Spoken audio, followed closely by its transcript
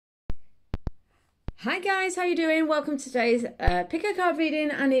Hi guys, how you doing? Welcome to today's pick a card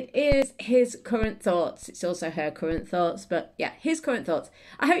reading, and it is his current thoughts. It's also her current thoughts, but yeah, his current thoughts.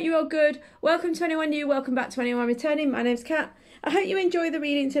 I hope you're all good. Welcome to anyone new, welcome back to anyone returning. My name's Kat. I hope you enjoy the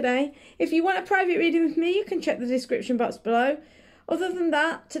reading today. If you want a private reading with me, you can check the description box below. Other than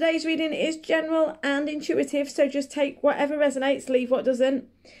that, today's reading is general and intuitive, so just take whatever resonates, leave what doesn't.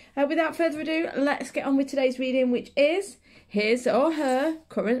 Without further ado, let's get on with today's reading, which is his or her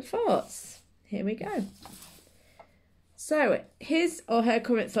current thoughts. Here we go. So, his or her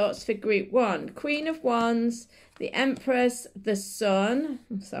current thoughts for group one. Queen of Wands, the Empress, the Sun,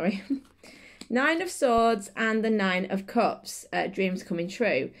 Nine of Swords, and the Nine of Cups. Dreams coming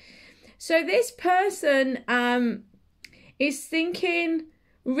true. So this person is thinking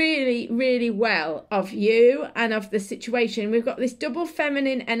really, really well of you and of the situation. We've got this double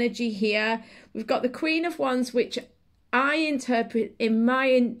feminine energy here. We've got the Queen of Wands, which I interpret in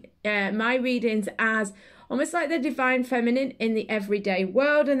my readings as almost like the divine feminine in the everyday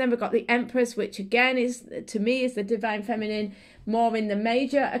world, and then we've got the Empress, which again is, to me, is the divine feminine more in the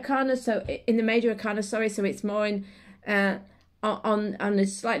major arcana. So it's more in on a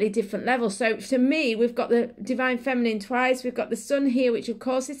slightly different level. So to me, we've got the divine feminine twice. We've got the Sun here, which of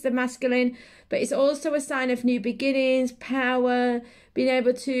course is the masculine, but it's also a sign of new beginnings, power, being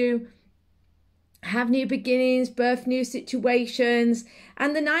able to have new beginnings, birth new situations.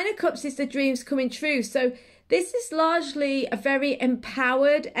 And the Nine of Cups is the dreams coming true. So this is largely a very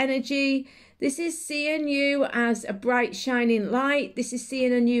empowered energy. This is seeing you as a bright shining light. This is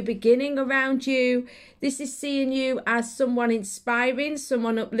seeing a new beginning around you. This is seeing you as someone inspiring,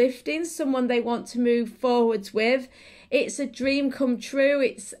 someone uplifting, someone they want to move forwards with. It's a dream come true.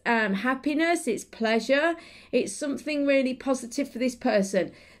 It's happiness, it's pleasure. It's something really positive for this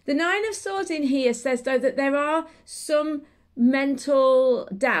person. The Nine of Swords in here says, though, that there are some mental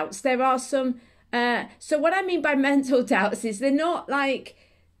doubts. There are some... so what I mean by mental doubts is they're not like...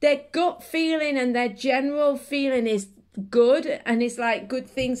 Their gut feeling and their general feeling is good, and it's like good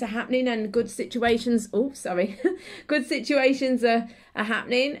things are happening and good situations... good situations are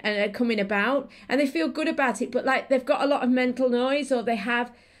happening and are coming about, and they feel good about it, but like they've got a lot of mental noise, or they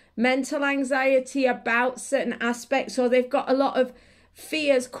have mental anxiety about certain aspects, or they've got a lot of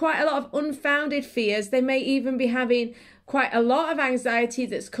fears, quite a lot of unfounded fears. They may even be having quite a lot of anxiety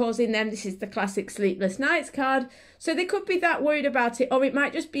that's causing them. This is the classic sleepless nights card. So they could be that worried about it, or it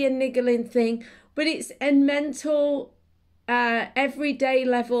might just be a niggling thing, but it's a mental, everyday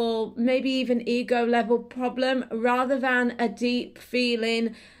level, maybe even ego level problem, rather than a deep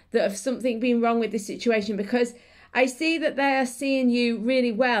feeling that of something being wrong with the situation, because I see that they are seeing you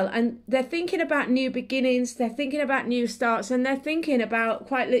really well, and they're thinking about new beginnings, they're thinking about new starts, and they're thinking about,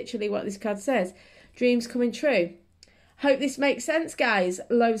 quite literally, what this card says, dreams coming true. Hope this makes sense, guys.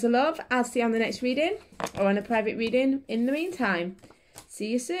 Loads of love. I'll see you on the next reading, or on a private reading in the meantime. See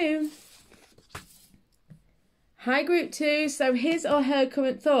you soon. Hi, group two. So his or her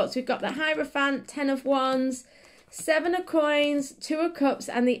current thoughts. We've got the Hierophant, Ten of Wands, Seven of Coins, Two of Cups,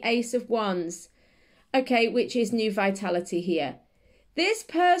 and the Ace of Wands. Okay, which is new vitality here. This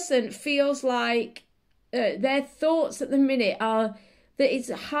person feels like their thoughts at the minute are that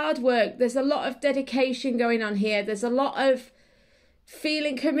it's hard work. There's a lot of dedication going on here. There's a lot of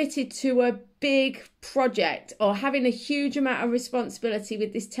feeling committed to a big project, or having a huge amount of responsibility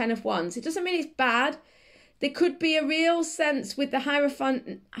with this Ten of Wands. It doesn't mean it's bad. There could be a real sense with the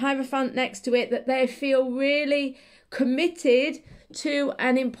Hierophant next to it that they feel really committed to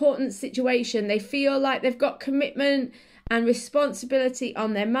an important situation. They feel like they've got commitment and responsibility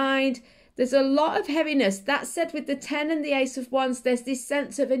on their mind. There's a lot of heaviness. That said, with the 10 and the Ace of Wands, there's this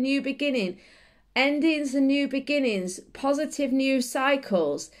sense of a new beginning, endings and new beginnings, positive new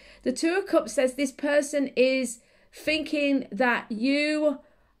cycles. The Two of Cups says this person is thinking that you,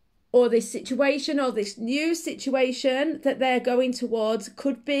 or this situation, or this new situation that they're going towards,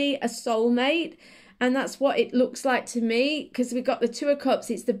 could be a soulmate. And that's what it looks like to me, because we've got the Two of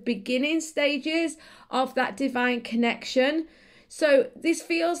Cups. It's the beginning stages of that divine connection. So this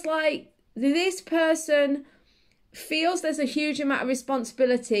feels like this person feels there's a huge amount of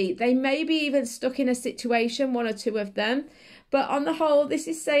responsibility. They may be even stuck in a situation, one or two of them. But on the whole, this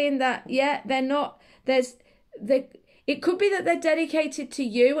is saying that, yeah, they're not, it could be that they're dedicated to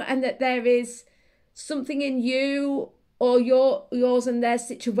you, and that there is something in you or yours and their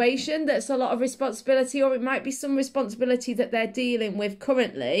situation that's a lot of responsibility, or it might be some responsibility that they're dealing with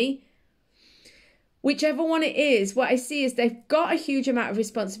currently. Whichever one it is, what I see is they've got a huge amount of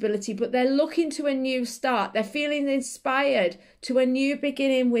responsibility, but they're looking to a new start. They're feeling inspired to a new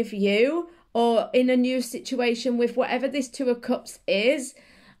beginning with you, or in a new situation with whatever this Two of Cups is.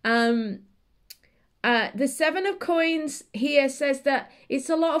 The Seven of Coins here says that it's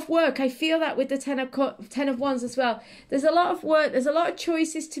a lot of work. I feel that with the Ten of Wands as well. There's a lot of work. There's a lot of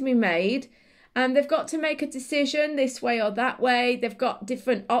choices to be made. And they've got to make a decision this way or that way. They've got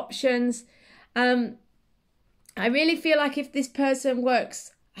different options. I really feel like if this person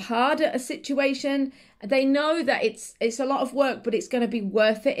works hard at a situation, they know that it's a lot of work, but it's going to be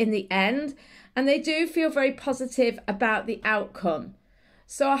worth it in the end. And they do feel very positive about the outcome.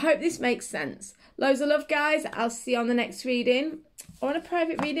 So I hope this makes sense. Loads of love, guys. I'll see you on the next reading or on a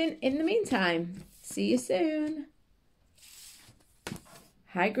private reading in the meantime. See you soon.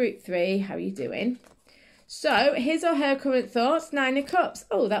 Hi, Group 3. How are you doing? So, his or her current thoughts. 9 of Cups.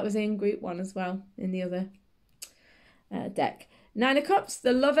 Oh, that was in Group 1 as well, in the other deck. 9 of Cups,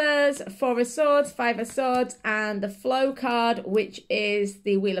 the Lovers, 4 of Swords, 5 of Swords, and the Flow card, which is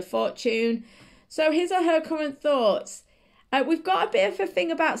the Wheel of Fortune. So, his or her current thoughts. We've got a bit of a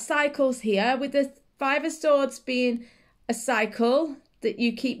thing about cycles here, with the 5 of Swords being a cycle that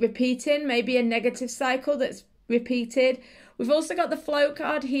you keep repeating, maybe a negative cycle that's repeated. We've also got the Flow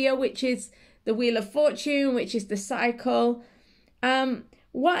card here, which is the Wheel of Fortune, which is the cycle.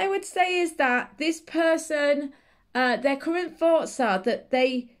 What I would say is that this person, their current thoughts are that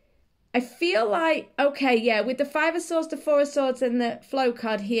I feel like, okay, yeah, with the 5 of Swords, the 4 of Swords, and the Flow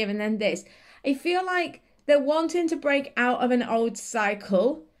card here, and then this, I feel like they're wanting to break out of an old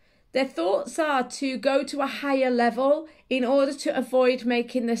cycle. Their thoughts are to go to a higher level in order to avoid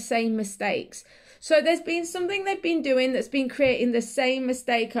making the same mistakes. So there's been something they've been doing that's been creating the same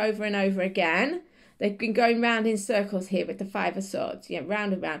mistake over and over again. They've been going round in circles here with the 5 of Swords. Yeah,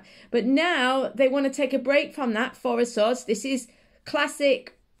 round and round. But now they want to take a break from that 4 of Swords. This is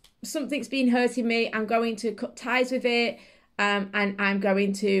classic, something's been hurting me. I'm going to cut ties with it. And I'm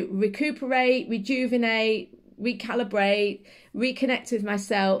going to recuperate, rejuvenate, recalibrate, reconnect with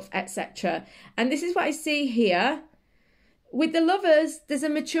myself, etc. And this is what I see here. With the Lovers, there's a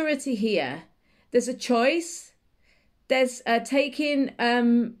maturity here. There's a choice. There's taking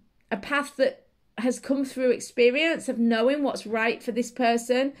a path that has come through experience of knowing what's right for this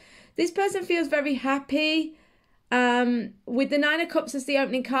person. This person feels very happy. With the 9 of Cups as the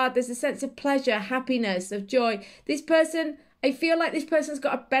opening card, there's a sense of pleasure, happiness, of joy. This person, I feel like this person's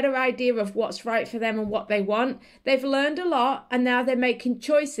got a better idea of what's right for them and what they want. They've learned a lot, and now they're making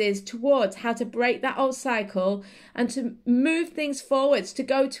choices towards how to break that old cycle and to move things forwards, to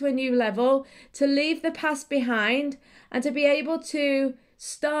go to a new level, to leave the past behind, and to be able to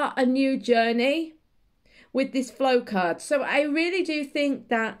start a new journey with this Flow card. So I really do think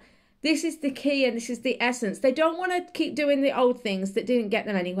that this is the key and this is the essence. They don't want to keep doing the old things that didn't get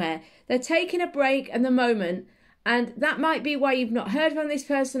them anywhere. They're taking a break at the moment, and that might be why you've not heard from this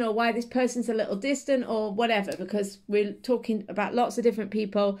person or why this person's a little distant or whatever, because we're talking about lots of different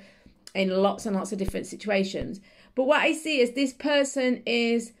people in lots and lots of different situations. But what I see is this person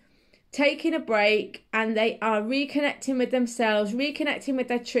is taking a break and they are reconnecting with themselves, reconnecting with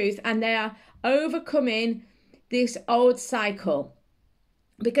their truth, and they are overcoming this old cycle.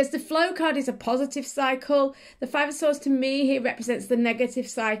 Because the Flow card is a positive cycle. The 5 of Swords to me here represents the negative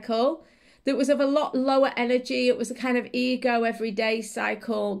cycle that was of a lot lower energy. It was a kind of ego, everyday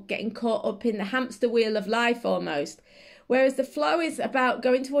cycle, getting caught up in the hamster wheel of life almost. Whereas the Flow is about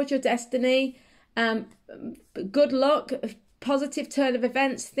going towards your destiny, good luck, positive turn of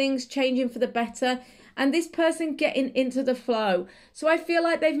events, things changing for the better, and this person getting into the flow. So I feel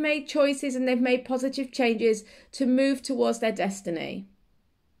like they've made choices and they've made positive changes to move towards their destiny.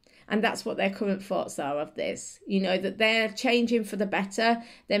 And that's what their current thoughts are of this. You know, that they're changing for the better.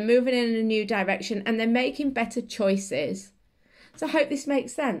 They're moving in a new direction and they're making better choices. So I hope this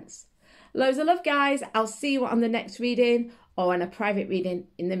makes sense. Loads of love, guys. I'll see you on the next reading or on a private reading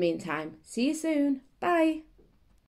in the meantime. See you soon. Bye.